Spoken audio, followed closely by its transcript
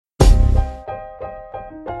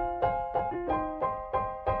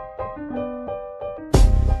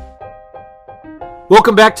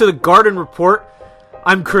Welcome back to the Garden Report.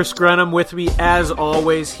 I'm Chris Grenham. With me, as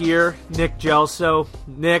always, here, Nick Gelso.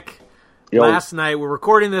 Nick, last night, we're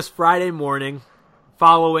recording this Friday morning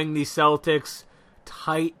following the Celtics'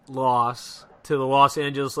 tight loss to the Los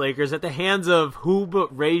Angeles Lakers at the hands of who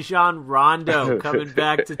but Rajon Rondo coming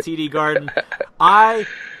back to TD Garden.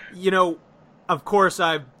 Of course,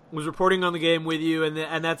 I was reporting on the game with you,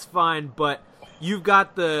 and that's fine, but you've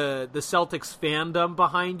got the Celtics fandom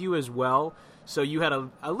behind you as well. So you had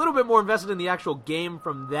a little bit more invested in the actual game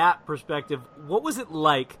from that perspective. What was it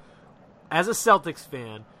like, as a Celtics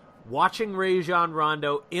fan, watching Rajon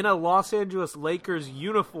Rondo in a Los Angeles Lakers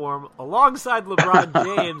uniform alongside LeBron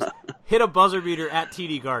James hit a buzzer beater at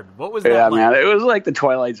TD Garden? What was that like? Yeah, man, it was like the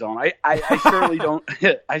Twilight Zone. I certainly don't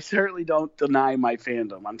I certainly don't deny my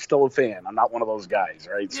fandom. I'm still a fan. I'm not one of those guys,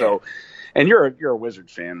 right? Yeah. So. And you're a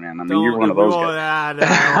Wizards fan, man. I mean, you're one of those guys.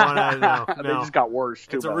 No. They just got worse,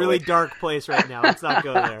 too. It's a really dark place right now. Let's not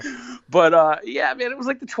go there. But, yeah, man, it was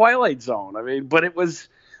like the Twilight Zone. I mean, but it was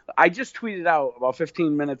 – I just tweeted out about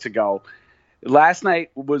 15 minutes ago. Last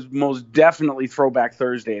night was most definitely Throwback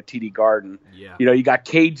Thursday at TD Garden. Yeah. You know, you got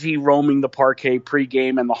KG roaming the parquet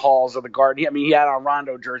pregame and the halls of the Garden. I mean, he had on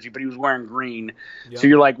Rondo jersey, but he was wearing green. Yep. So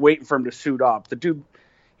you're, like, waiting for him to suit up. The dude –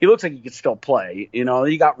 he looks like he could still play. You know,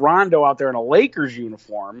 you got Rondo out there in a Lakers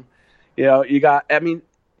uniform. You know, and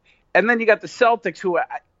then you got the Celtics, who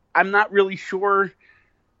I'm not really sure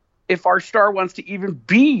if our star wants to even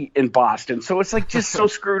be in Boston. So it's like just so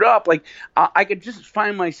screwed up. Like I could just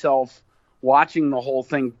find myself watching the whole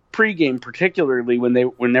thing pregame, particularly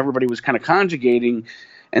when everybody was kind of conjugating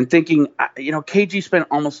and thinking, KG spent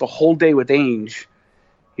almost a whole day with Ainge.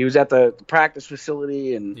 He was at the practice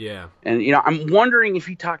facility, and I'm wondering if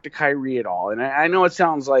he talked to Kyrie at all. And I know it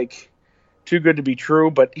sounds like too good to be true,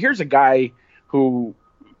 but here's a guy who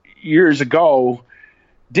years ago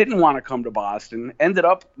didn't want to come to Boston, ended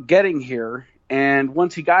up getting here, and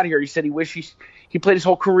once he got here, he said he wished he played his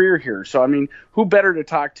whole career here. So, I mean, who better to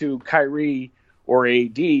talk to Kyrie or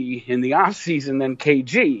AD in the offseason than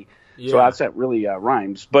KG? Yeah. So that really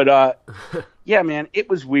rhymes. But, yeah, man, it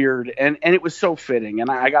was weird, and it was so fitting. And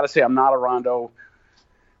I got to say, I'm not a Rondo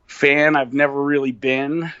fan. I've never really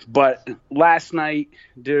been. But last night,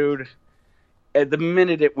 dude, at the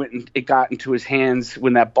minute it got into his hands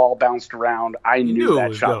when that ball bounced around, I knew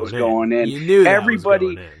that shot was going in. You knew that everybody,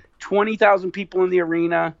 was going in. 20,000 people in the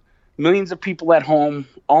arena, millions of people at home,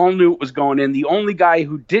 all knew it was going in. The only guy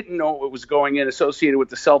who didn't know it was going in associated with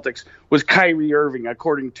the Celtics was Kyrie Irving,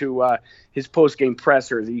 according to his post-game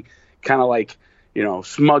presser. He kind of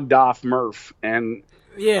smugged off Murph. And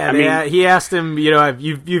yeah, he asked him,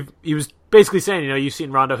 he was basically saying, you've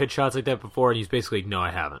seen Rondo hit shots like that before, and he's basically, no,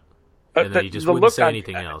 I haven't. And then he just wouldn't say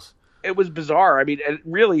anything else. It was bizarre. I mean,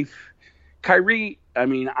 really, Kyrie,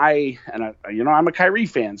 I'm a Kyrie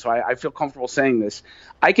fan, so I feel comfortable saying this.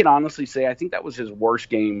 I can honestly say I think that was his worst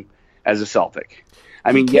game as a Celtic.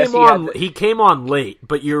 I mean, he came on late,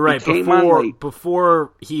 but you're right.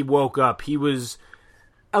 Before he woke up, he was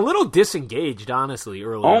a little disengaged, honestly,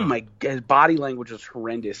 early on. My God, his body language was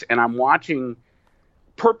horrendous, and I'm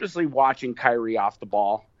purposely watching Kyrie off the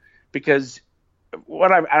ball, because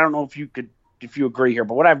I don't know if you agree here,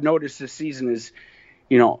 but what I've noticed this season is,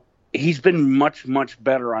 he's been much, much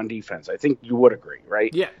better on defense. I think you would agree, right?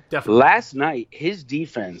 Yeah, definitely. Last night, his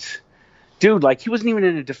defense, dude, he wasn't even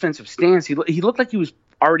in a defensive stance. He looked like he was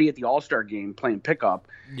already at the All-Star game playing pickup.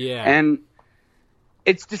 Yeah. And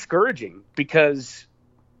it's discouraging because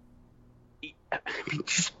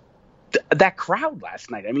just that crowd last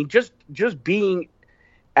night. I mean, just being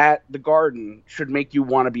at the Garden should make you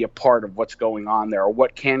want to be a part of what's going on there, or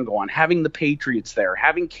what can go on. Having the Patriots there,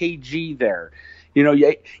 having KG there.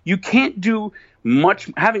 You can't do much.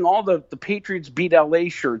 Having all the Patriots beat LA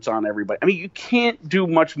shirts on everybody. I mean, you can't do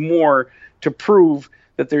much more to prove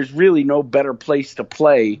that there's really no better place to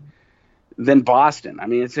play than Boston. I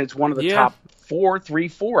mean, it's one of the top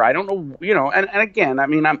 3-4. I don't know, and again, I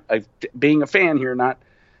mean, I'm being a fan here, not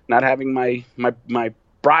having my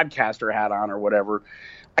broadcaster hat on or whatever.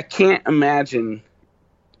 I can't imagine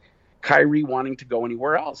Kyrie wanting to go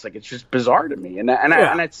anywhere else. It's just bizarre to me. And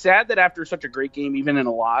it's sad that after such a great game, even in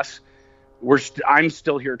a loss, I'm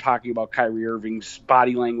still here talking about Kyrie Irving's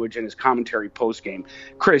body language and his commentary post-game.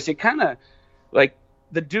 Chris, it kind of,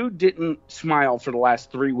 the dude didn't smile for the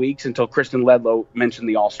last 3 weeks until Kristen Ledlow mentioned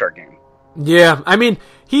the All-Star game. Yeah, I mean,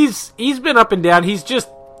 he's been up and down. He's just,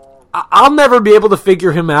 I'll never be able to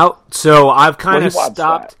figure him out, so I've kind of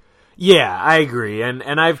stopped. Yeah, I agree, and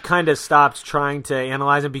I've kind of stopped trying to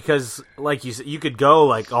analyze him because, like you said, you could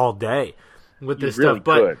go all day with this stuff.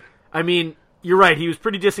 But I mean, You're right. He was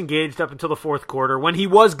pretty disengaged up until the fourth quarter when he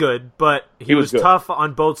was good, but he was tough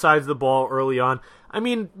on both sides of the ball early on. I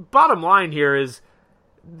mean, bottom line here is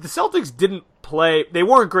the Celtics didn't play. They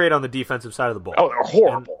weren't great on the defensive side of the ball. Oh, they're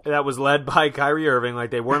horrible. And that was led by Kyrie Irving.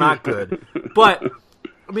 Like, they were not good. But,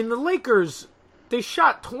 I mean, the Lakers, they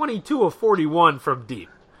shot 22 of 41 from deep.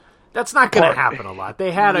 That's not going to happen a lot.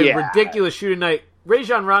 They had a ridiculous shooting night.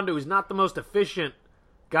 Rajon Rondo, who's not the most efficient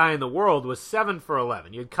guy in the world, was 7 for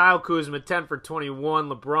 11. You had Kyle Kuzma, 10 for 21.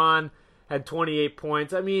 LeBron had 28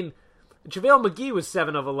 points. I mean, JaVale McGee was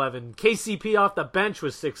 7 of 11. KCP off the bench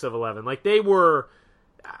was 6 of 11. Like, they were...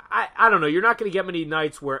 I don't know. You're not going to get many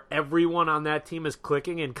nights where everyone on that team is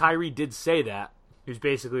clicking, and Kyrie did say that. He was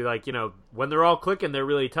basically like, when they're all clicking, they're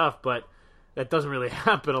really tough, but that doesn't really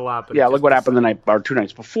happen a lot. But look what happened the night or 2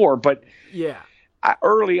 nights before. But yeah,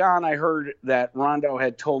 early on, I heard that Rondo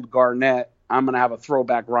had told Garnett, "I'm going to have a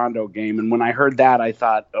throwback Rondo game." And when I heard that, I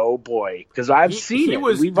thought, "Oh boy," because I've seen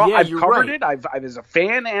it. I've covered it. I've as a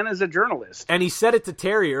fan and as a journalist. And he said it to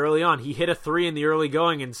Terry early on. He hit a 3 in the early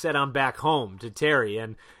going and said, "I'm back home" to Terry.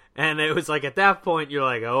 And it was like at that point, you're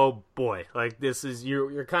like, "Oh boy, like this is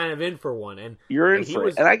you're kind of in for one." And you're in for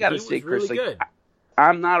it. And I got to say, Chris, really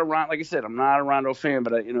I'm not a like I said, I'm not a Rondo fan,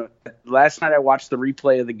 but last night I watched the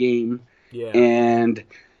replay of the game, and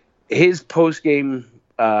his post game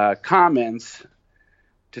comments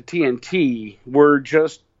to TNT were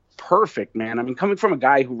just perfect, man. I mean, coming from a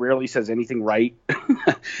guy who rarely says anything right,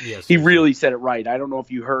 he really said it right. I don't know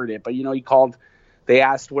if you heard it, but he called. They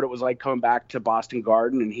asked what it was like coming back to Boston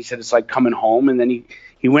Garden, and he said it's like coming home. And then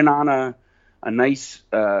he went on a nice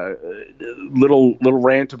little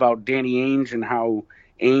rant about Danny Ainge and how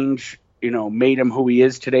Ainge made him who he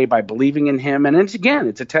is today by believing in him. And it's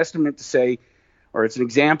a testament to say, or it's an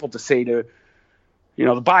example to say to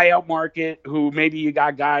the buyout market, who maybe you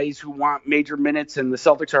got guys who want major minutes and the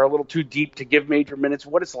Celtics are a little too deep to give major minutes,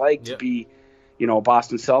 what it's like to be, a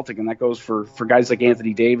Boston Celtic. And that goes for guys like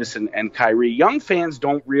Anthony Davis and Kyrie. Young fans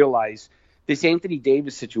don't realize this Anthony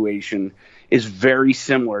Davis situation is very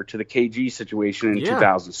similar to the KG situation in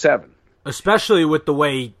 2007. Especially with the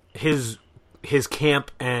way his camp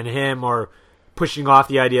and him are pushing off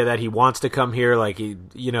the idea that he wants to come here. Like,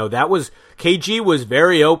 KG was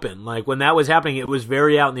very open. Like, when that was happening, it was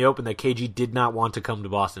very out in the open that KG did not want to come to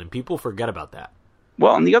Boston, and people forget about that.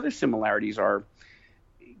 Well, and the other similarities are,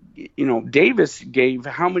 Davis gave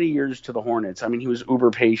how many years to the Hornets? I mean, he was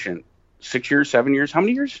uber patient. 6 years, 7 years? How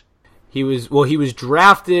many years? He was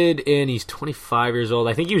drafted he's 25 years old.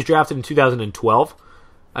 I think he was drafted in 2012,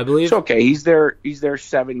 I believe. It's okay. He's there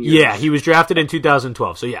 7 years. Yeah, he was drafted in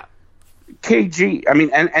 2012, so yeah. KG, I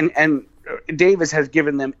mean, and Davis has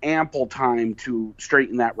given them ample time to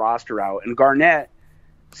straighten that roster out. And Garnett,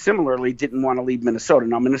 similarly, didn't want to leave Minnesota.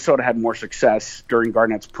 Now, Minnesota had more success during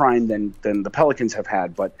Garnett's prime than the Pelicans have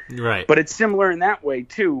had. But it's similar in that way,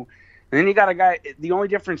 too. And then you got a guy, the only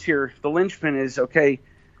difference here, the linchpin is, okay,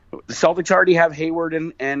 the Celtics already have Hayward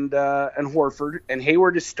and Horford, and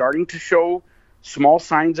Hayward is starting to show small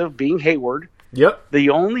signs of being Hayward. Yep.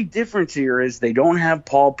 The only difference here is they don't have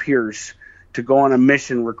Paul Pierce to go on a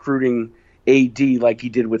mission recruiting AD like he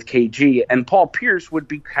did with KG. And Paul Pierce would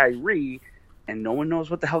be Kyrie, and no one knows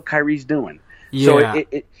what the hell Kyrie's doing. Yeah. So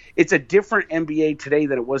it's a different NBA today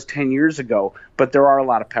than it was 10 years ago, but there are a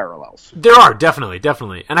lot of parallels. There are,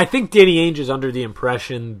 definitely. And I think Danny Ainge is under the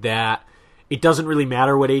impression that it doesn't really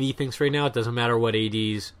matter what AD thinks right now. It doesn't matter what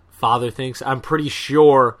AD's father thinks. I'm pretty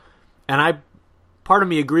sure, and part of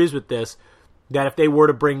me agrees with this, that if they were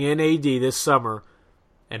to bring in AD this summer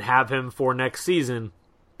and have him for next season,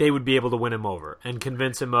 they would be able to win him over and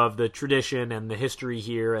convince him of the tradition and the history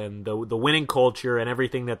here and the winning culture and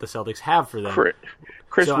everything that the Celtics have for them.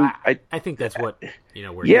 Chris, so I think that's what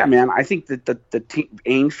we're doing. Man. I think that the team,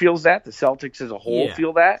 Ainge feels that, the Celtics as a whole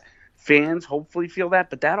feel that, fans hopefully feel that,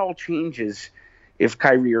 but that all changes if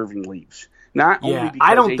Kyrie Irving leaves. Not only because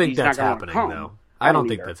I don't AD's think that's happening, though. I don't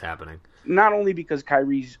think either. That's happening. Not only because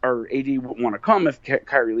Kyrie's or AD wouldn't want to come if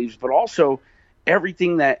Kyrie leaves, but also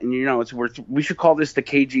everything that, and it's worth. We should call this the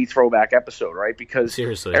KG throwback episode, right? Because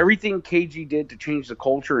seriously, everything KG did to change the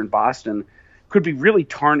culture in Boston could be really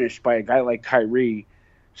tarnished by a guy like Kyrie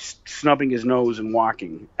snubbing his nose and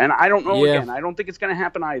walking. And I don't know. Again, I don't think it's going to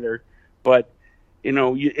happen either. But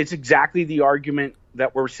it's exactly the argument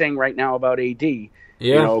that we're saying right now about AD.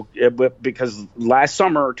 Yeah. Because last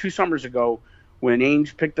summer or 2 summers ago, when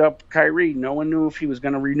Ainge picked up Kyrie, no one knew if he was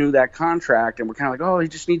going to renew that contract, and we're kind of like, oh, he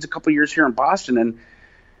just needs a couple years here in Boston. And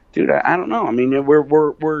dude, I don't know. I mean,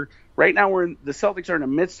 we're right now the Celtics are in the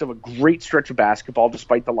midst of a great stretch of basketball,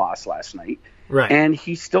 despite the loss last night, right? And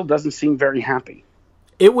he still doesn't seem very happy.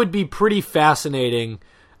 It would be pretty fascinating.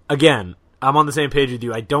 Again, I'm on the same page with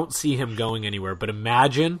you. I don't see him going anywhere, but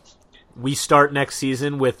imagine we start next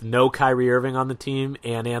season with no Kyrie Irving on the team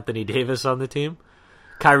and Anthony Davis on the team.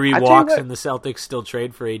 Kyrie walks and the Celtics still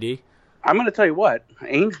trade for AD. I'm going to tell you what.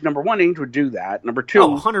 Number one, Ainge would do that. Number two.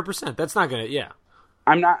 100%. That's not going to, yeah.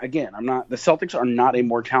 I'm not. The Celtics are not a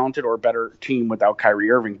more talented or better team without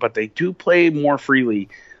Kyrie Irving, but they do play more freely.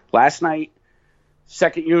 Last night,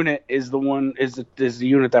 second unit is the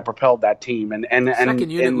unit that propelled that team. And second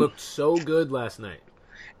unit looked so good last night.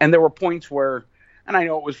 And there were points where, and I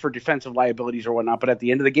know it was for defensive liabilities or whatnot, but at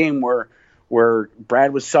the end of the game where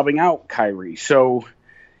Brad was subbing out Kyrie. So,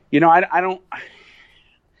 I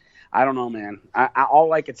don't know, man.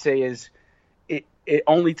 All I could say is it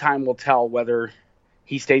only time will tell whether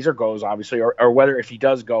he stays or goes, obviously, or whether if he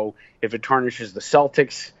does go, if it tarnishes the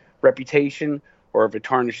Celtics' reputation or if it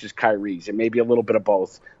tarnishes Kyrie's. It may be a little bit of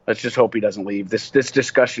both. Let's just hope he doesn't leave. This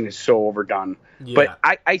discussion is so overdone. Yeah.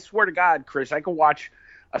 But I swear to God, Chris, I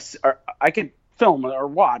could film or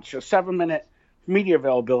watch a 7-minute media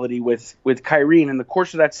availability with Kyrie, and in the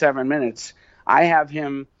course of that 7 minutes, I have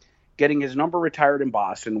him getting his number retired in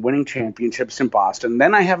Boston, winning championships in Boston.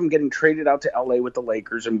 Then I have him getting traded out to L.A. with the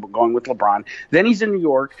Lakers and going with LeBron. Then he's in New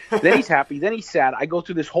York. Then he's happy. Then he's sad. I go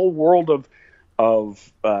through this whole world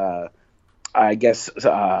of I guess,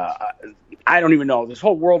 I don't even know, this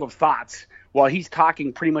whole world of thoughts while he's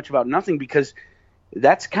talking pretty much about nothing because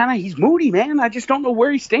that's kind of, he's moody, man. I just don't know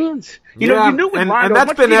where he stands. You knew with Rondo. And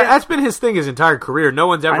that's been his thing his entire career. No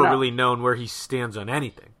one's ever really known where he stands on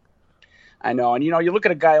anything. I know, and you look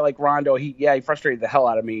at a guy like Rondo. He frustrated the hell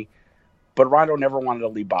out of me, but Rondo never wanted to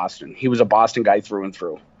leave Boston. He was a Boston guy through and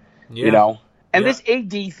through, And this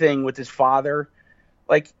AD thing with his father,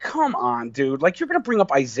 like, come on, dude. Like, you're gonna bring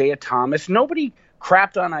up Isaiah Thomas. Nobody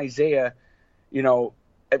crapped on Isaiah.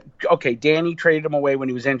 Okay, Danny traded him away when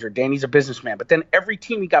he was injured. Danny's a businessman, but then every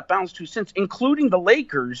team he got bounced to since, including the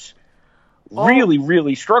Lakers, really,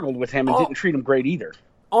 really struggled with him and didn't treat him great either.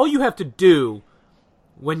 All you have to do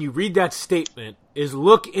when you read that statement is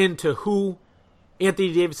look into who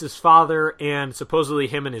Anthony Davis's father and supposedly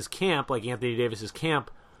him and his camp, like Anthony Davis's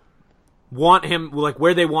camp, want him, like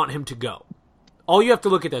where they want him to go. All you have to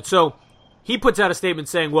look at that. So he puts out a statement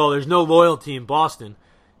saying, well, there's no loyalty in Boston.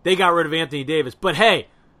 They got rid of Anthony Davis. But hey,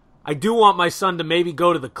 I do want my son to maybe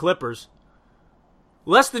go to the Clippers.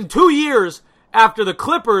 Less than 2 years after the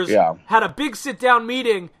Clippers had a big sit-down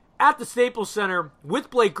meeting at the Staples Center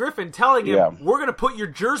with Blake Griffin telling him, we're going to put your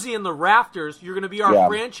jersey in the rafters, you're going to be our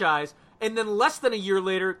franchise, and then less than a year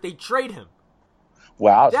later, they trade him.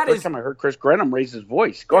 Wow, it's the first time I heard Chris Grenham raise his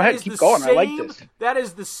voice. Go ahead, keep going. I like this. That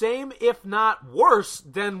is the same, if not worse,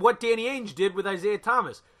 than what Danny Ainge did with Isaiah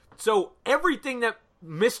Thomas. So everything that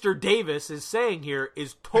Mr. Davis is saying here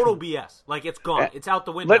is total BS. Like, it's gone. It's out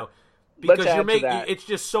the window. Because it's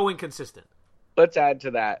just so inconsistent. Let's add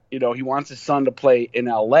to that. He wants his son to play in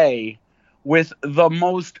L.A. with the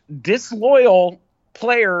most disloyal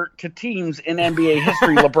player to teams in NBA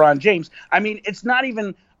history, LeBron James. I mean, it's not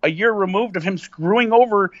even a year removed of him screwing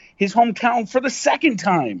over his hometown for the second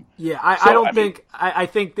time. Yeah, I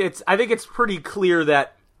think it's pretty clear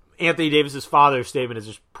that Anthony Davis's father's statement is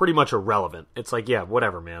just pretty much irrelevant. It's like, yeah,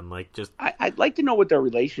 whatever, man. Like, just I'd like to know what their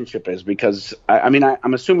relationship is because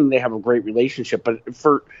I'm assuming they have a great relationship, but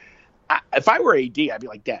if I were AD, I'd be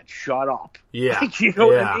like, Dad, shut up. Yeah.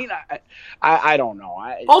 What I mean? I don't know.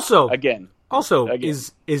 Also, again,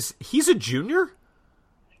 is he's a junior?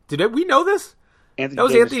 Did we know this? That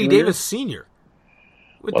was Davis Anthony Jr.? Davis Sr.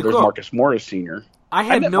 There's Marcus Morris Sr.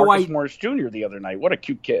 I met Marcus Morris Jr. the other night. What a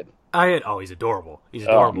cute kid. He's adorable. He's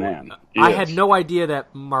adorable. Oh, man. I had no idea that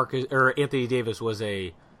Anthony Davis was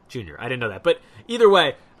a junior. I didn't know that. But either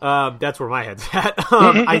way, that's where my head's at.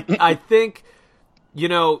 I think,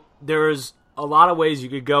 there's a lot of ways you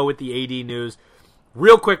could go with the AD news.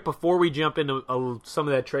 Real quick, before we jump into some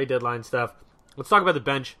of that trade deadline stuff, let's talk about the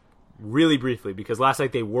bench really briefly, because last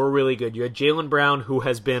night they were really good. You had Jaylen Brown, who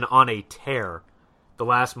has been on a tear the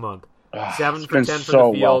last month. 7 for 10 from the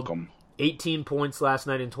field. Welcome. 18 points last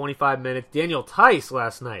night in 25 minutes. Daniel Tice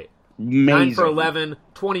last night. Amazing. 9 for 11,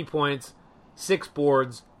 20 points, 6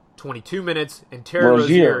 boards, 22 minutes. And Terry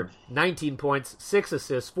Rozier, 19 points, 6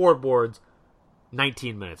 assists, 4 boards,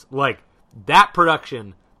 19 minutes. Like, that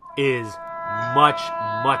production is much,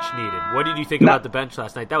 much needed. What did you think about the bench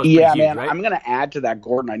last night? That was pretty huge, right? I'm going to add to that,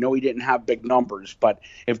 Gordon. I know he didn't have big numbers, but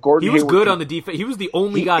if Gordon He was good on the defense. He was the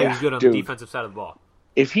only guy who was good on the defensive side of the ball.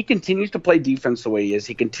 If he continues to play defense the way he is,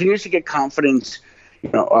 he continues to get confidence,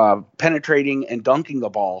 penetrating and dunking the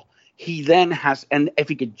ball, he then has, and if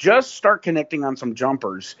he could just start connecting on some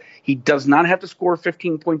jumpers, he does not have to score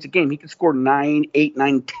 15 points a game. He can score 9, 8,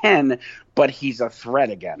 9, 10, but he's a threat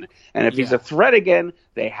again. And if he's a threat again,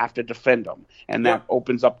 they have to defend him, and that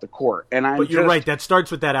opens up the court. And but you're right. That starts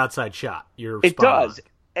with that outside shot. It does.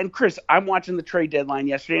 And Chris, I'm watching the trade deadline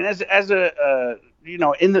yesterday, and as a in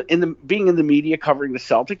the being in the media covering the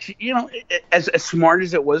Celtics, as smart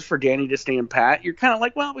as it was for Danny to stand pat, you're kind of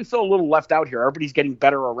like, well, we feel a little left out here. Everybody's getting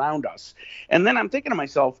better around us. And then I'm thinking to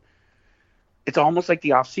myself, it's almost like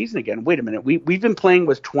the offseason again. Wait a minute. We've been playing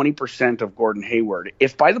with 20% of Gordon Hayward.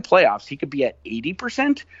 If by the playoffs he could be at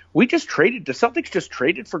 80%, the Celtics just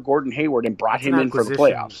traded for Gordon Hayward and brought him in for the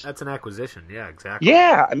playoffs. That's an acquisition. Yeah, exactly.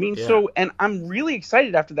 Yeah, I mean, and I'm really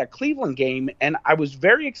excited after that Cleveland game, and I was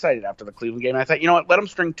very excited after the Cleveland game. I thought, you know what, let him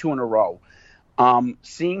string 2 in a row.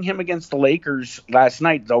 Seeing him against the Lakers last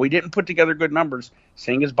night, though he didn't put together good numbers,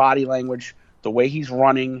 seeing his body language, the way he's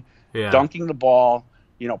running, dunking the ball,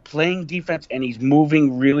 playing defense, and he's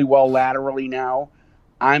moving really well laterally now.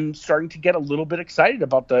 I'm starting to get a little bit excited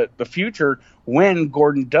about the future when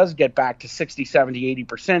Gordon does get back to 60, 70,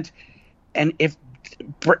 80%. And if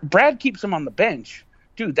Brad keeps him on the bench,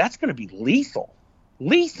 dude, that's going to be lethal.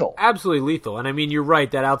 Lethal. Absolutely lethal. And, I mean, you're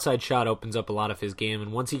right. That outside shot opens up a lot of his game.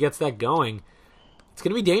 And once he gets that going, it's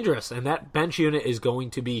going to be dangerous. And that bench unit is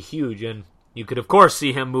going to be huge. And you could, of course,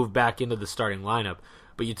 see him move back into the starting lineup.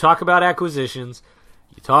 But you talk about acquisitions.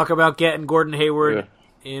 You talk about getting Gordon Hayward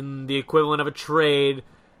in the equivalent of a trade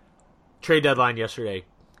deadline yesterday.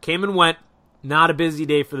 Came and went. Not a busy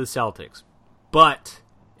day for the Celtics, but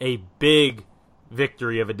a big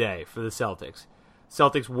victory of a day for the Celtics.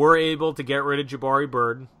 Celtics were able to get rid of Jabari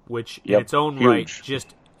Bird, which in its own right,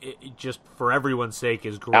 just for everyone's sake,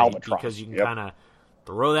 is great because you can kind of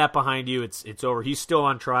throw that behind you. It's over. He's still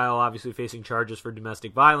on trial, obviously facing charges for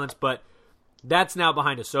domestic violence, but that's now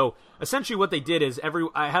behind us. So essentially what they did is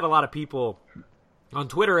I had a lot of people on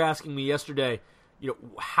Twitter asking me yesterday,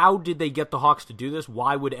 how did they get the Hawks to do this?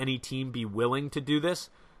 Why would any team be willing to do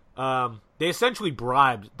this? They essentially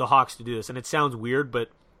bribed the Hawks to do this, and it sounds weird,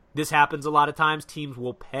 but this happens a lot of times. Teams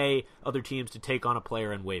will pay other teams to take on a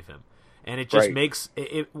player and waive him. And it just makes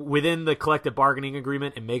it within the collective bargaining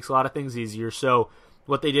agreement, it makes a lot of things easier. So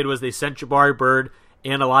what they did was they sent Jabari Bird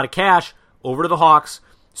and a lot of cash over to the Hawks,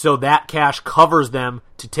 so that cash covers them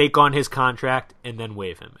to take on his contract and then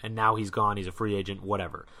waive him. And now he's gone. He's a free agent,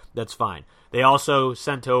 whatever. That's fine. They also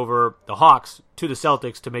sent over the Hawks to the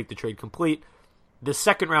Celtics to make the trade complete. The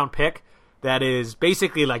second-round pick that is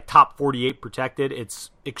basically like top 48 protected.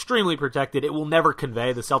 It's extremely protected. It will never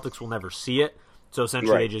convey. The Celtics will never see it. So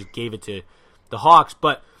essentially they just gave it to the Hawks.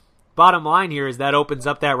 But bottom line here is that opens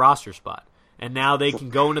up that roster spot. And now they can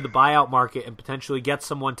go into the buyout market and potentially get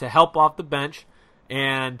someone to help off the bench.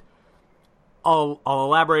 And I'll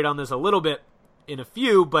elaborate on this a little bit in a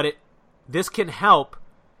few, but this can help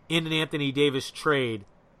in an Anthony Davis trade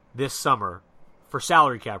this summer for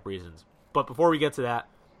salary cap reasons. But before we get to that,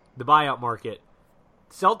 the buyout market,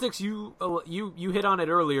 Celtics, you hit on it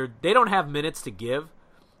earlier, they don't have minutes to give,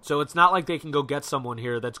 so it's not like they can go get someone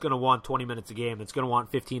here that's going to want 20 minutes a game, that's going to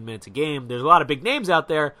want 15 minutes a game. There's a lot of big names out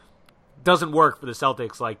there. Doesn't work for the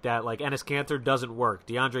Celtics like that. Like Enes Kanter doesn't work.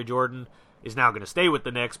 DeAndre Jordan is now going to stay with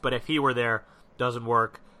the Knicks, but if he were there, doesn't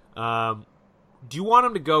work. Do you want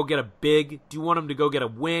him to go get a big? Do you want him to go get a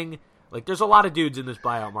wing? Like, there's a lot of dudes in this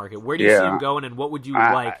buyout market. Where do you see him going, and what would you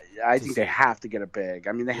like? I think they have to get a big.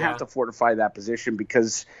 I mean, they have to fortify that position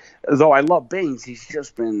because, though I love Baines, he's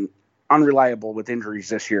just been unreliable with injuries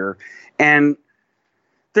this year. And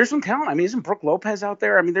there's some talent. I mean, isn't Brook Lopez out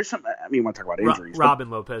there? I mean, there's some. I mean, you want to talk about injuries? Robin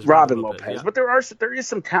Lopez. Yeah. But there is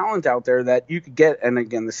some talent out there that you could get. And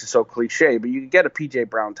again, this is so cliche, but you could get a PJ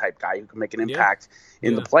Brown type guy who can make an impact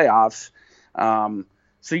in the playoffs.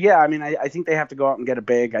 So yeah, I mean, I think they have to go out and get a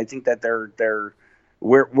big. I think that they're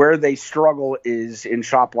where they struggle is in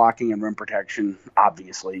shot blocking and rim protection,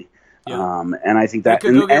 obviously. Yeah. And I think that they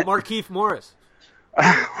could go get Markieff Morris.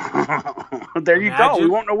 There you go. We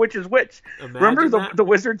won't know which is which. Remember the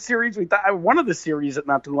Wizards series? We thought one of the series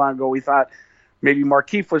not too long ago. We thought maybe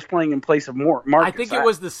Markieff was playing in place of Marcus. I think it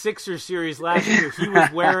was the Sixers series last year. He was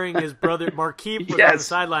wearing his brother Markieff was on the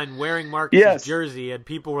sideline wearing Marcus' jersey, and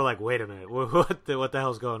people were like, "Wait a minute, what the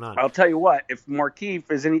hell's going on?" I'll tell you what. If Markieff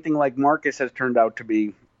is anything like Marcus has turned out to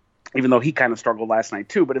be, even though he kind of struggled last night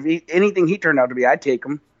too, but if anything he turned out to be, I'd take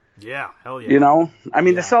him. Yeah, hell yeah. You know, I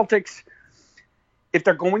mean, the Celtics, if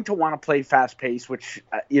they're going to want to play fast pace, which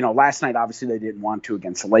last night obviously they didn't want to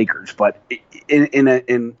against the Lakers, but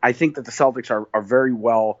I think that the Celtics are very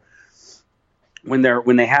well when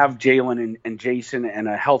they have Jalen and Jason and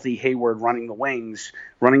a healthy Hayward running the wings,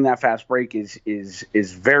 running that fast break is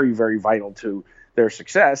very, very vital to their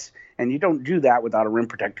success. And you don't do that without a rim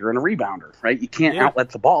protector and a rebounder, right? You can't outlet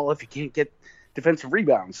the ball if you can't get defensive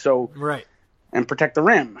rebounds. So right. And protect the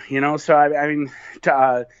rim, So I mean,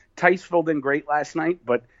 Tice filled in great last night,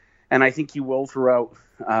 and I think he will throughout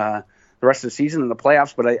the rest of the season in the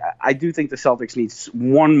playoffs. But I do think the Celtics needs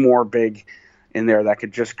one more big in there that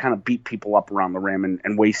could just kind of beat people up around the rim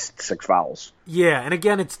and waste 6 fouls. Yeah, and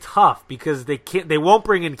again, it's tough because they won't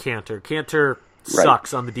bring in Cantor. Cantor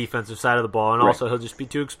sucks on the defensive side of the ball, and also he'll just be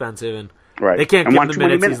too expensive, and they can't give him the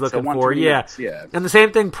minutes he's looking for. Yeah, and the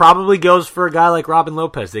same thing probably goes for a guy like Robin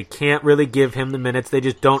Lopez. They can't really give him the minutes. They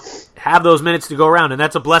just don't have those minutes to go around, and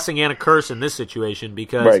that's a blessing and a curse in this situation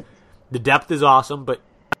because the depth is awesome, but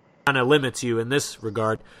kind of limits you in this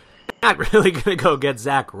regard. You're not really going to go get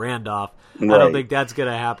Zach Randolph. I don't think that's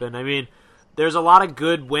going to happen. I mean, there's a lot of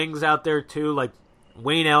good wings out there, too, like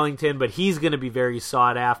Wayne Ellington, but he's going to be very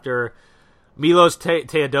sought after. Milos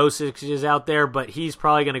Teodosic is out there, but he's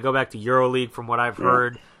probably going to go back to EuroLeague from what I've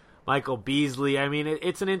heard. Michael Beasley. I mean,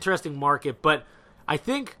 it's an interesting market, but I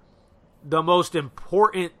think the most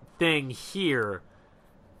important thing here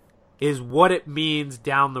is what it means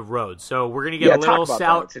down the road. So we're going to get a little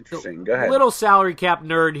salary cap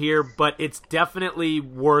nerd here, but it's definitely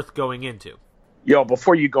worth going into. Yo,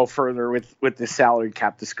 before you go further with the salary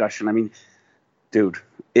cap discussion, I mean, dude,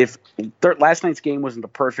 if last night's game wasn't the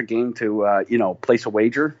perfect game to place a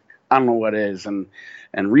wager, I don't know what is. And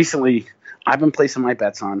recently, I've been placing my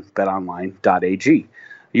bets on betonline.ag.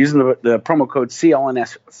 Using the promo code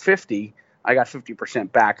CLNS50, I got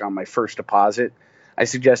 50% back on my first deposit. I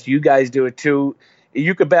suggest you guys do it too.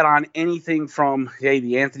 You could bet on anything from,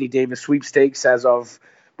 the Anthony Davis sweepstakes as of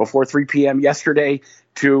before 3 p.m. yesterday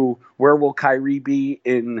to where will Kyrie be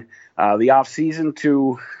in the offseason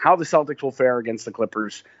to how the Celtics will fare against the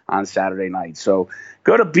Clippers on Saturday night. So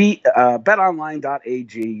go to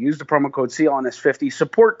betonline.ag, use the promo code CLNS50,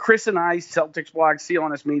 support Chris and I, Celtics blog,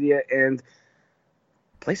 CLNS Media, and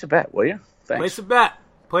place a bet, will you? Thanks.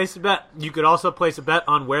 Place a bet. You could also place a bet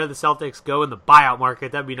on where the Celtics go in the buyout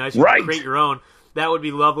market. That'd be nice. You could create your own. That would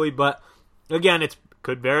be lovely. But, again, it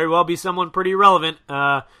could very well be someone pretty relevant.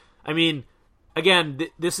 I mean, again,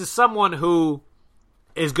 this is someone who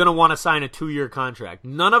is going to want to sign a 2-year contract.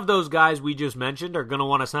 None of those guys we just mentioned are going to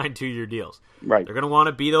want to sign 2-year deals. Right. They're going to want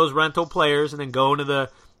to be those rental players and then go into the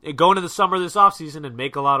summer of this offseason and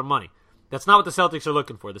make a lot of money. That's not what the Celtics are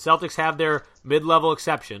looking for. The Celtics have their mid-level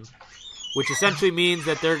exception, which essentially means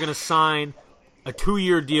that they're going to sign a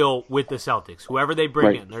 2-year deal with the Celtics. Whoever they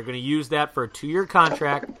bring in, they're going to use that for a 2-year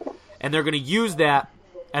contract, and they're going to use that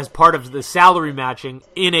as part of the salary matching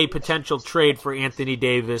in a potential trade for Anthony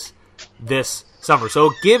Davis this summer.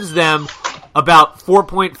 So it gives them about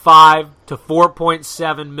 $4.5 to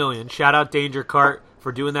 $4.7 million. Shout out Danger Cart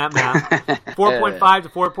for doing that math. $4.5 to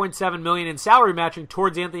 $4.7 million in salary matching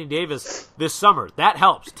towards Anthony Davis this summer. That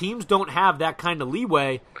helps. Teams don't have that kind of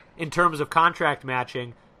leeway in terms of contract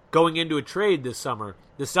matching going into a trade this summer.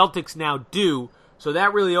 The Celtics now do, so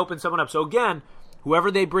that really opens someone up. So again, whoever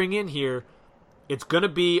they bring in here, it's going to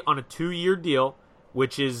be on a 2-year deal,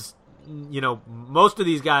 which is, most of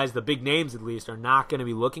these guys, the big names at least, are not going to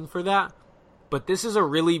be looking for that. But this is a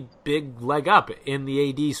really big leg up in the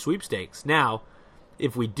AD sweepstakes. Now,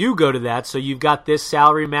 if we do go to that, so you've got this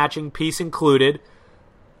salary matching piece included.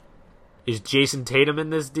 Is Jason Tatum in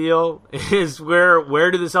this deal?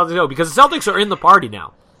 Where do the Celtics go? Because the Celtics are in the party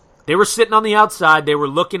now. They were sitting on the outside. They were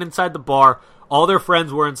looking inside the bar. All their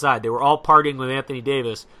friends were inside. They were all partying with Anthony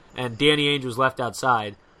Davis, and Danny Ainge was left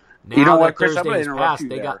outside. Now you know what, Chris? I'm going to interrupt you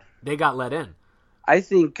there. They got let in. I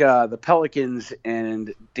think the Pelicans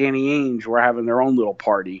and Danny Ainge were having their own little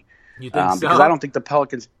party. You think so? Because I don't think the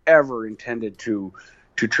Pelicans ever intended to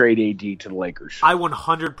trade AD to the Lakers. I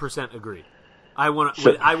 100% agree. I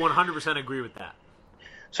 100% agree with that.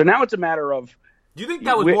 So now it's a matter of... Do you think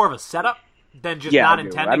that was more of a setup than just not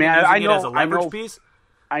intending using it as a leverage piece?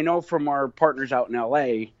 I know from our partners out in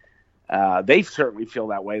L.A., they certainly feel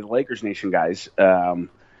that way, the Lakers Nation guys, that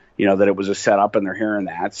it was a setup and they're hearing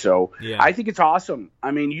that. So I think it's awesome.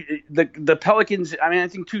 I mean, the Pelicans, I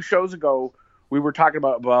think 2 shows ago we were talking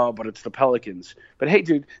about, but it's the Pelicans. But hey,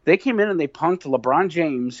 dude, they came in and they punked LeBron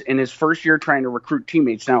James in his first year trying to recruit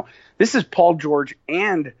teammates. Now, this is Paul George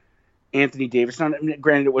and Anthony Davis. Now,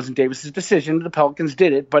 granted, it wasn't Davis's decision. The Pelicans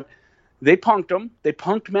did it, but they punked him. They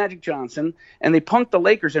punked Magic Johnson, and they punked the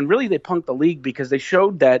Lakers. And really, they punked the league because they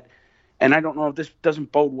showed that, and I don't know if this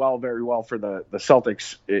doesn't bode very well for the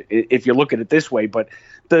Celtics if you look at it this way, but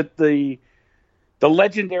the the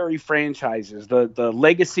legendary franchises, the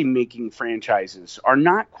legacy-making franchises are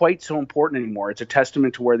not quite so important anymore. It's a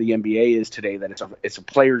testament to where the NBA is today, that it's a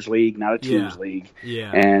players' league, not a teams' league.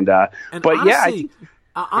 Yeah. And but honestly, I think,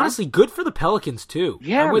 honestly, good for the Pelicans too.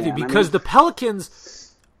 Yeah, I'm with you because the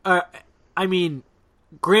Pelicans. I mean,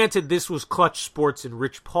 granted, this was clutch sports and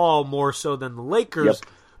Rich Paul more so than the Lakers,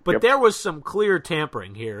 but there was some clear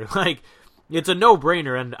tampering here. Like, it's a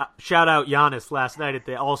no-brainer, and shout out Giannis last night at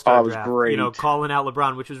the All-Star draft. Great. Calling out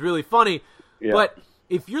LeBron, which was really funny. Yeah. But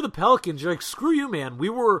if you're the Pelicans, you're like, screw you, man. We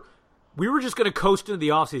were just going to coast into the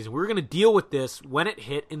offseason. We were going to deal with this when it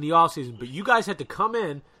hit in the offseason, but you guys had to come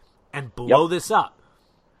in and blow this up.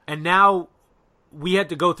 And now we had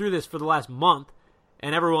to go through this for the last month,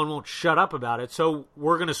 and everyone won't shut up about it. So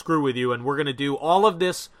we're going to screw with you, and we're going to do all of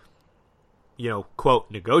this,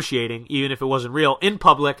 quote, negotiating, even if it wasn't real, in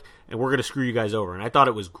public, and we're going to screw you guys over. And I thought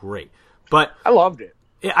it was great. But I loved it.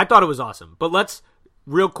 I thought it was awesome. But let's,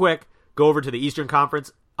 real quick, go over to the Eastern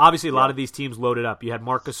Conference. Obviously, a lot of these teams loaded up. You had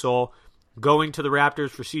Marc Gasol going to the Raptors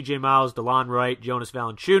for C.J. Miles, DeLon Wright, Jonas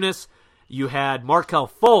Valanciunas. You had Markelle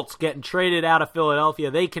Fultz getting traded out of Philadelphia.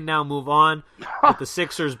 They can now move on. But the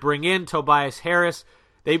Sixers bring in Tobias Harris.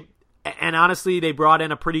 And honestly, they brought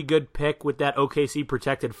in a pretty good pick with that OKC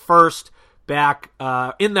protected first back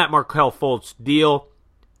in that Markelle Fultz deal.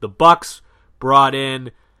 The Bucks brought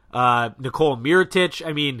in Nikola Mirotic.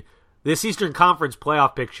 I mean, this Eastern Conference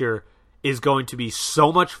playoff picture is going to be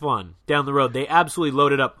so much fun down the road. They absolutely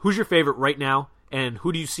loaded up. Who's your favorite right now? And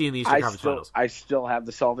who do you see in the Eastern Conference Finals? I still have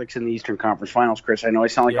the Celtics in the Eastern Conference Finals, Chris. I know I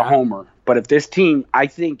sound like a homer, but if this team, I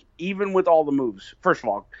think, even with all the moves, first of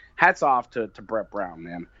all, hats off to Brett Brown,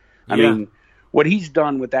 man. I mean, what he's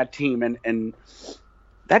done with that team, and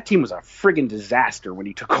that team was a friggin' disaster when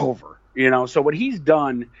he took over. So what he's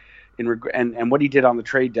done and what he did on the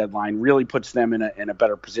trade deadline really puts them in a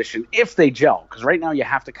better position if they gel. Because right now I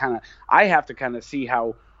have to kind of see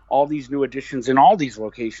how all these new additions in all these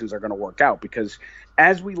locations are going to work out, because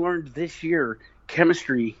as we learned this year,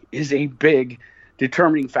 chemistry is a big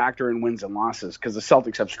determining factor in wins and losses, because the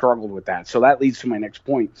Celtics have struggled with that. So that leads to my next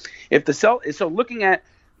point. So looking at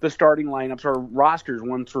the starting lineups or rosters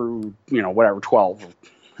 1 through 12,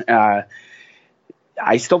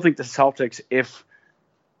 I still think the Celtics, if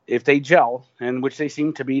they gel, and which they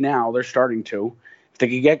seem to be now, they're starting to. If they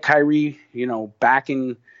could get Kyrie, back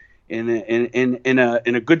in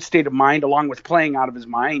a good state of mind, along with playing out of his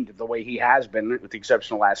mind the way he has been, with the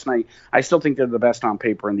exception of last night, I still think they're the best on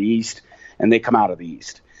paper in the East, and they come out of the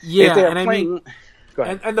East. Yeah, go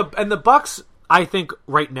ahead. And the Bucks, I think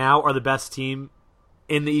right now are the best team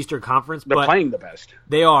in the Eastern Conference. They're playing the best.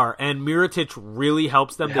 They are, and Mirotic really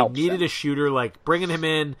helps them. They needed a shooter. Like, bringing him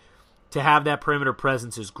in to have that perimeter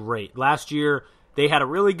presence is great. Last year, they had a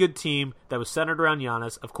really good team that was centered around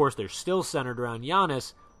Giannis. Of course, they're still centered around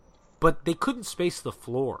Giannis, but they couldn't space the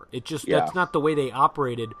floor. That's not the way they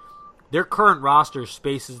operated. Their current roster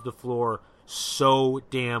spaces the floor so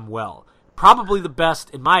damn well. Probably the best,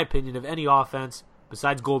 in my opinion, of any offense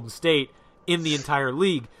besides Golden State in the entire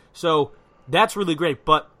league. So that's really great.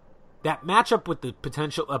 But that matchup with the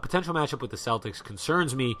potential matchup with the Celtics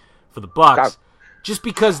concerns me for the Bucks, just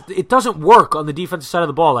because it doesn't work on the defensive side of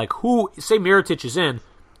the ball. Like, say Mirotic is in,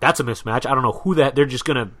 that's a mismatch. I don't know who that. They're just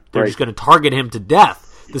gonna target him to death.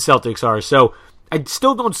 The Celtics are. So I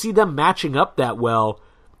still don't see them matching up that well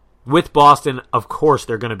with Boston. Of course,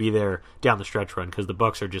 they're going to be there down the stretch run because the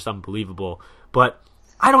Bucks are just unbelievable. But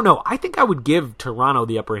I don't know. I think I would give Toronto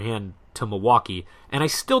the upper hand to Milwaukee, and I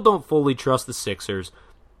still don't fully trust the Sixers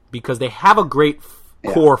because they have a great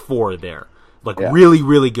core four there. Really,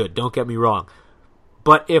 really good. Don't get me wrong.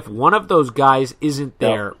 But if one of those guys isn't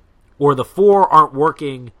there, or the four aren't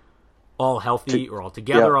working all healthy or all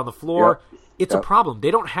together on the floor, it's a problem.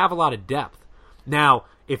 They don't have a lot of depth. Now,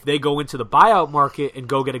 if they go into the buyout market and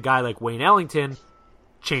go get a guy like Wayne Ellington,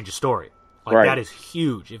 change the story. That is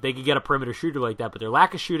huge. If they could get a perimeter shooter like that, but their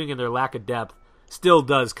lack of shooting and their lack of depth still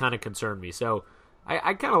does kind of concern me. So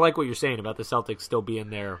I kind of like what you're saying about the Celtics still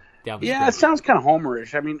being there down the stretch. It sounds kind of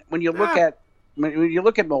homerish. I mean, when you look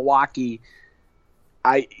at Milwaukee,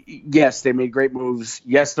 yes, they made great moves.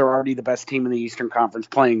 Yes, they're already the best team in the Eastern Conference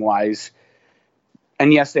playing wise.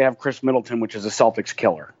 And yes, they have Chris Middleton, which is a Celtics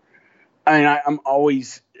killer. I mean, I'm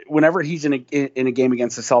always, whenever he's in a game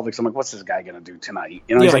against the Celtics, I'm like, what's this guy going to do tonight?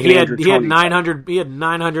 He's like he had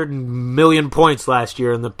 900 million points last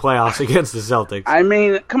year in the playoffs against the Celtics. I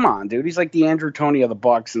mean, come on, dude. He's like the Andrew Toney of the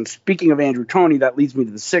Bucks. And speaking of Andrew Toney, that leads me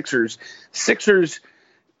to the Sixers. Sixers,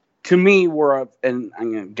 to me, and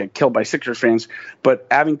I'm going to get killed by Sixers fans, but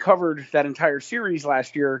having covered that entire series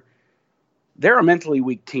last year, they're a mentally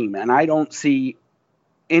weak team, and I don't see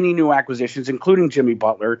any new acquisitions, including Jimmy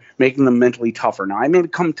Butler, making them mentally tougher. Now, I may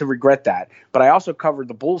come to regret that, but I also covered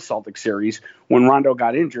the Bulls-Celtics series when Rondo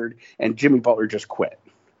got injured and Jimmy Butler just quit.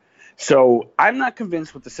 So I'm not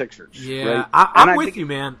convinced with the Sixers. Yeah, right? I'm with you,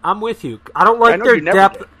 man. I'm with you. I don't like their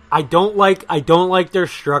depth. Did. I don't like their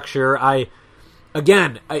structure.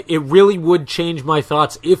 It really would change my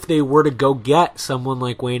thoughts if they were to go get someone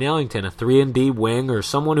like Wayne Ellington, a 3-and-D wing, or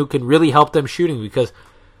someone who can really help them shooting. Because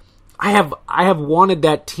I have wanted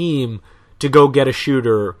that team to go get a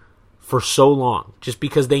shooter for so long, just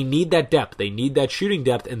because they need that depth, they need that shooting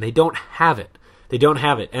depth, and they don't have it.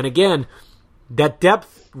 And again, that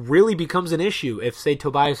depth really becomes an issue if, say,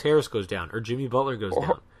 Tobias Harris goes down or Jimmy Butler goes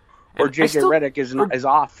down. Or J.J. Redick is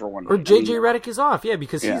off for one. Or J.J. Redick is off,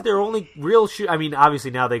 because he's their only real shoot. I mean,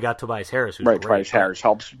 obviously now they got Tobias Harris, who's great. Tobias Harris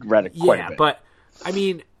helps Redick quite a bit. But, I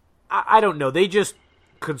mean, I don't know. They just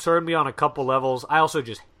concern me on a couple levels. I also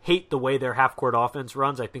just hate the way their half-court offense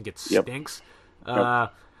runs. I think it stinks.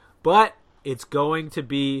 But it's going to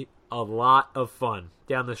be a lot of fun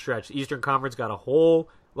down the stretch. The Eastern Conference got a whole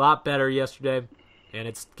lot better yesterday, and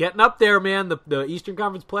it's getting up there, man. The Eastern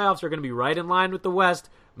Conference playoffs are going to be right in line with the West.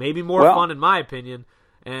 Maybe more fun, in my opinion.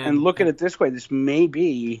 And look at it this way. This may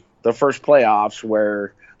be the first playoffs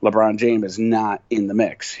where LeBron James is not in the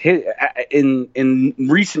mix. In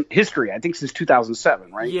recent history, I think since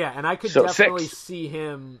 2007, right? Yeah, and I could definitely see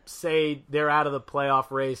him say they're out of the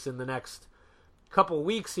playoff race in the next couple of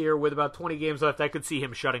weeks here with about 20 games left. I could see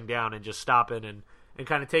him shutting down and just stopping and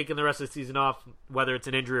kind of taking the rest of the season off, whether it's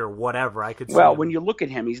an injury or whatever. I could see him. When you look at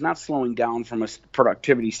him, he's not slowing down from a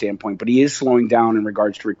productivity standpoint, but he is slowing down in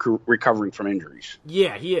regards to recovering from injuries.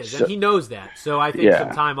 Yeah, he is, and he knows that. So I think some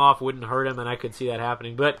time off wouldn't hurt him, and I could see that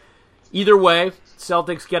happening. But either way,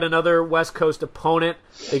 Celtics get another West Coast opponent.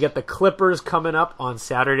 They get the Clippers coming up on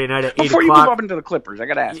Saturday night at 8 o'clock. Before you move up into the Clippers, I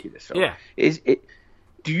got to ask you this. So,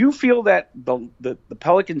 do you feel that the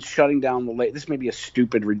Pelicans shutting down the Lakers? This may be a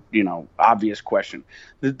stupid, obvious question.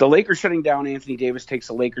 The Lakers shutting down Anthony Davis takes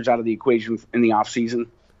the Lakers out of the equation in the offseason?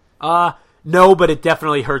 No, but it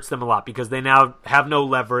definitely hurts them a lot because they now have no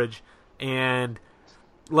leverage, and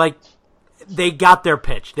they got their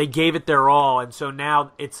pitch, they gave it their all, and so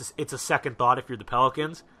now it's a second thought if you're the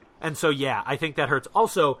Pelicans, and so I think that hurts.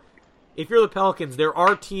 Also, if you're the Pelicans, there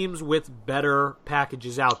are teams with better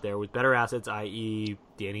packages out there, with better assets, i.e.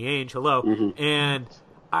 Danny Ainge, and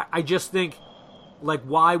I just think,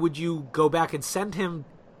 why would you go back and send him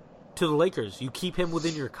to the Lakers? You keep him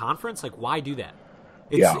within your conference? Why do that?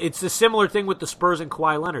 It's a similar thing with the Spurs and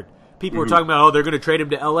Kawhi Leonard. People were talking about, they're going to trade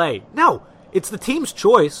him to L.A. No, it's the team's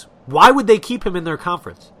choice. Why would they keep him in their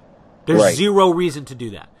conference? There's zero reason to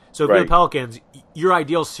do that. So if you're the Pelicans, your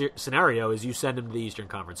ideal scenario is you send him to the Eastern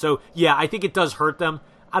Conference. So, I think it does hurt them.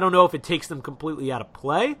 I don't know if it takes them completely out of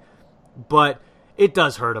play, but it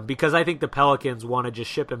does hurt them because I think the Pelicans want to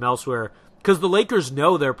just ship him elsewhere because the Lakers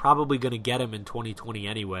know they're probably going to get him in 2020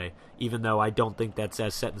 anyway, even though I don't think that's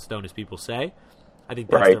as set in stone as people say. I think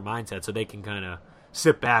that's their mindset, so they can kind of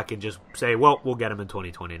sit back and just say, well, we'll get him in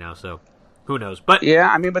 2020 now, so who knows. But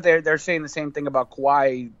but they're saying the same thing about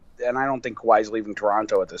Kawhi, and I don't think Kawhi's leaving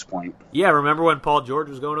Toronto at this point. Yeah, remember when Paul George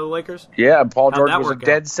was going to the Lakers? Yeah, Paul George was a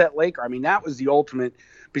dead set Laker. I mean, that was the ultimate.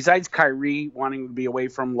 Besides Kyrie wanting to be away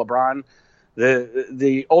from LeBron,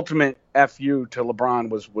 the ultimate FU to LeBron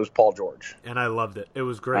was Paul George. And I loved it. It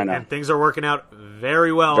was great. And things are working out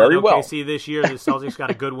very well in OKC this year. The Celtics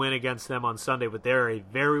got a good win against them on Sunday, but they're a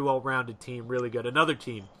very well-rounded team, really good. Another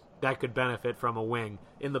team that could benefit from a wing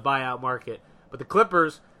in the buyout market. But the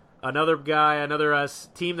Clippers, another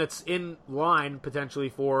team that's in line potentially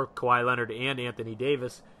for Kawhi Leonard and Anthony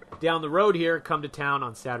Davis. Down the road here, come to town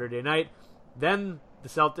on Saturday night. Then the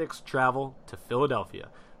Celtics travel to Philadelphia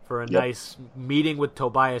for a nice meeting with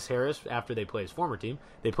Tobias Harris after they play his former team.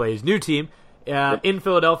 They play his new team in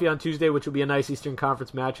Philadelphia on Tuesday, which will be a nice Eastern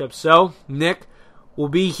Conference matchup. So, Nick will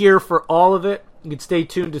be here for all of it. You can stay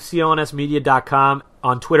tuned to clnsmedia.com,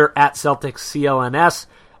 on Twitter at CelticsCLNS,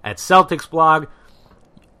 at Celtics blog,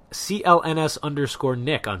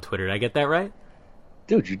 CLNS_Nick on Twitter. Did I get that right?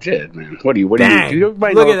 Dude, you did, man. What do you do? Do you have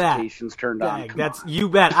my notifications turned on? You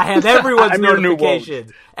bet. I have everyone's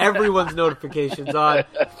notifications. Everyone's notifications on.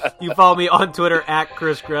 You follow me on Twitter at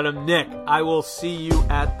Chris Grenham. Nick, I will see you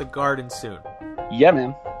at the Garden soon. Yeah,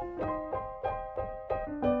 man.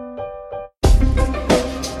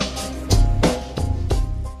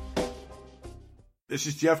 This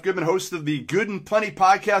is Jeff Goodman, host of the Good and Plenty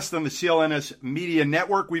podcast on the CLNS Media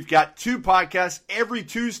Network. We've got 2 podcasts. Every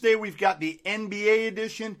Tuesday, we've got the NBA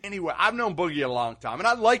edition. Anyway, I've known Boogie a long time, and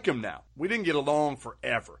I like him now. We didn't get along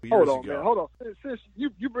forever. Hold on. Since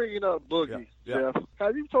you bringing up Boogie, Jeff,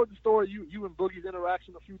 have you told the story you and Boogie's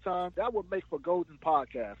interaction a few times? That would make for golden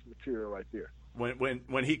podcast material right there.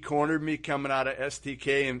 When he cornered me coming out of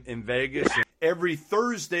STK in Vegas. Every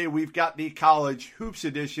Thursday, we've got the College Hoops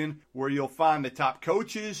edition where you'll find the top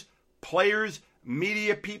coaches, players,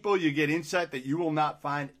 media people. You get insight that you will not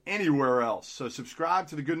find anywhere else. So subscribe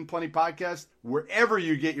to the Good and Plenty podcast wherever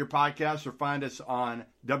you get your podcasts, or find us on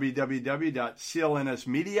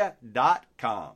www.clnsmedia.com.